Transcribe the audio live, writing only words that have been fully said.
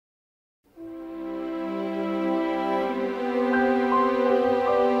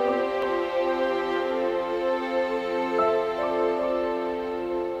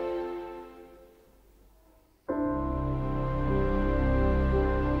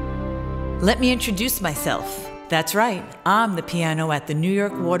Let me introduce myself. That's right, I'm the piano at the New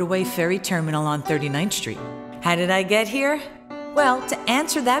York Waterway Ferry Terminal on 39th Street. How did I get here? Well, to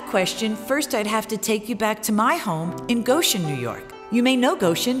answer that question, first I'd have to take you back to my home in Goshen, New York. You may know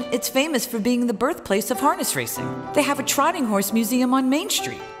Goshen. It's famous for being the birthplace of harness racing. They have a Trotting Horse Museum on Main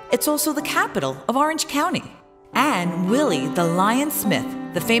Street. It's also the capital of Orange County. And Willie, the Lion Smith,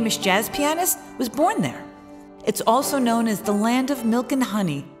 the famous jazz pianist, was born there. It's also known as the land of milk and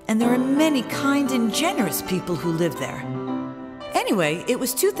honey, and there are many kind and generous people who live there. Anyway, it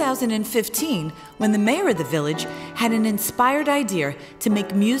was 2015 when the mayor of the village had an inspired idea to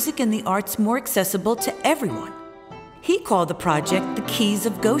make music and the arts more accessible to everyone. He called the project the Keys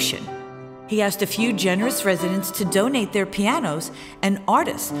of Goshen. He asked a few generous residents to donate their pianos, and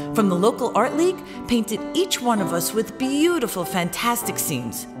artists from the local art league painted each one of us with beautiful, fantastic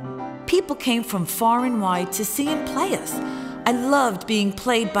scenes. People came from far and wide to see and play us. I loved being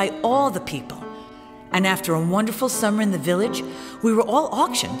played by all the people. And after a wonderful summer in the village, we were all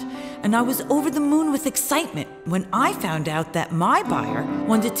auctioned, and I was over the moon with excitement when I found out that my buyer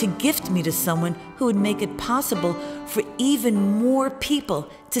wanted to gift me to someone who would make it possible for even more people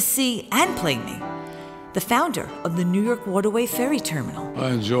to see and play me. The founder of the New York Waterway Ferry Terminal.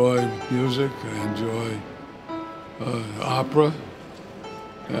 I enjoy music, I enjoy opera,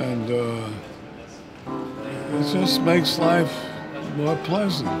 and it just makes life more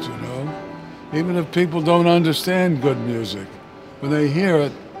pleasant, you know? Even if people don't understand good music, when they hear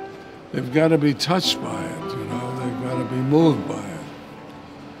it, they've got to be touched by it, you know? They've got to be moved by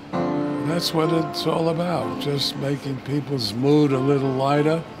it. And that's what it's all about, just making people's mood a little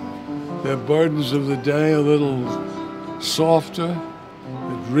lighter, their burdens of the day a little softer.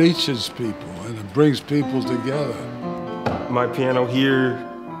 It reaches people and it brings people together. My piano here,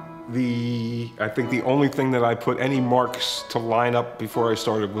 I think the only thing that I put any marks to line up before I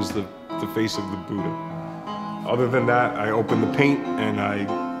started was the face of the Buddha. Other than that, I opened the paint and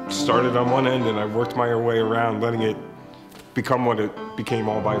I started on one end and I worked my way around, letting it become what it became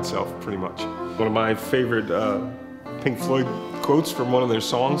all by itself, pretty much. One of my favorite Pink Floyd quotes from one of their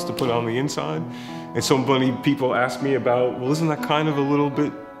songs to put on the inside. And so many people ask me about, well, isn't that kind of a little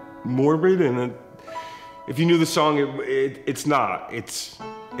bit morbid? And if you knew the song, it's not. It's,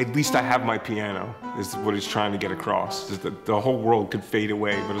 at least I have my piano, is what it's trying to get across. Is that the whole world could fade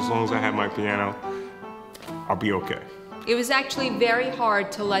away, but as long as I have my piano, I'll be okay. It was actually very hard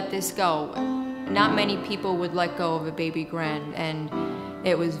to let this go. Not many people would let go of a baby grand, and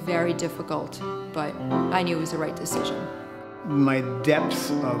it was very difficult, but I knew it was the right decision. My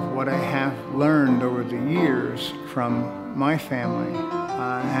depth of what I have learned over the years from my family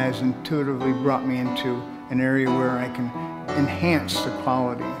has intuitively brought me into an area where I can enhance the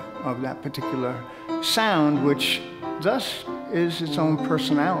quality of that particular sound, which thus is its own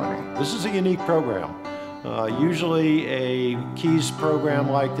personality. This is a unique program. Usually a keys program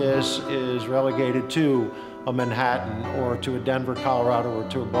like this is relegated to a Manhattan or to a Denver, Colorado, or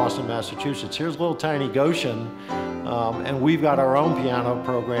to a Boston, Massachusetts. Here's little tiny Goshen, and we've got our own piano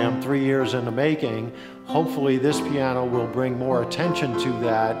program 3 years in the making. Hopefully this piano will bring more attention to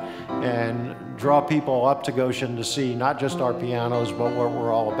that and draw people up to Goshen to see not just our pianos, but what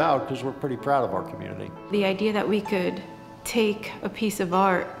we're all about, because we're pretty proud of our community. The idea that we could take a piece of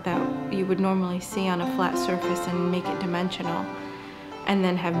art that you would normally see on a flat surface and make it dimensional, and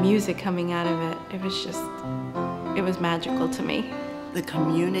then have music coming out of it, it was magical to me. The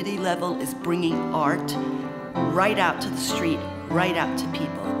community level is bringing art right out to the street, right out to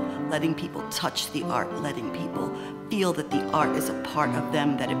people, letting people touch the art, letting people feel that the art is a part of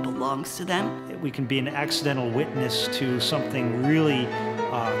them, that it belongs to them. We can be an accidental witness to something really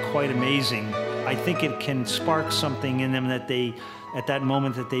quite amazing. I think it can spark something in them that they, at that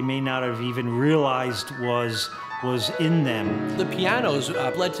moment, that they may not have even realized was in them. The pianos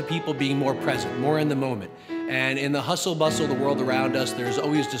led to people being more present, more in the moment. And in the hustle bustle of the world around us, there's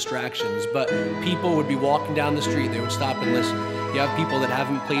always distractions, but people would be walking down the street, they would stop and listen. You have people that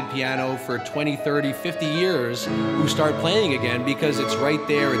haven't played piano for 20, 30, 50 years who start playing again because it's right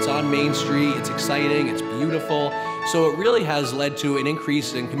there, it's on Main Street, it's exciting, it's beautiful. So it really has led to an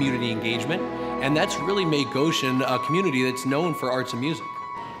increase in community engagement, and that's really made Goshen a community that's known for arts and music.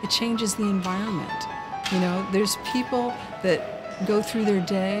 It changes the environment. You know, there's people that go through their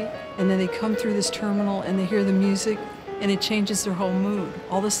day and then they come through this terminal and they hear the music and it changes their whole mood.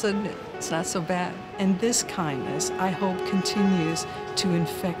 All of a sudden, it's not so bad. And this kindness, I hope, continues to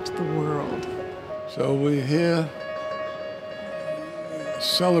infect the world. So we're here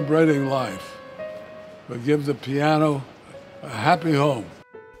celebrating life, but give the piano a happy home.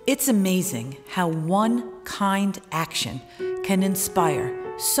 It's amazing how one kind action can inspire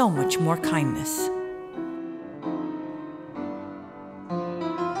so much more kindness.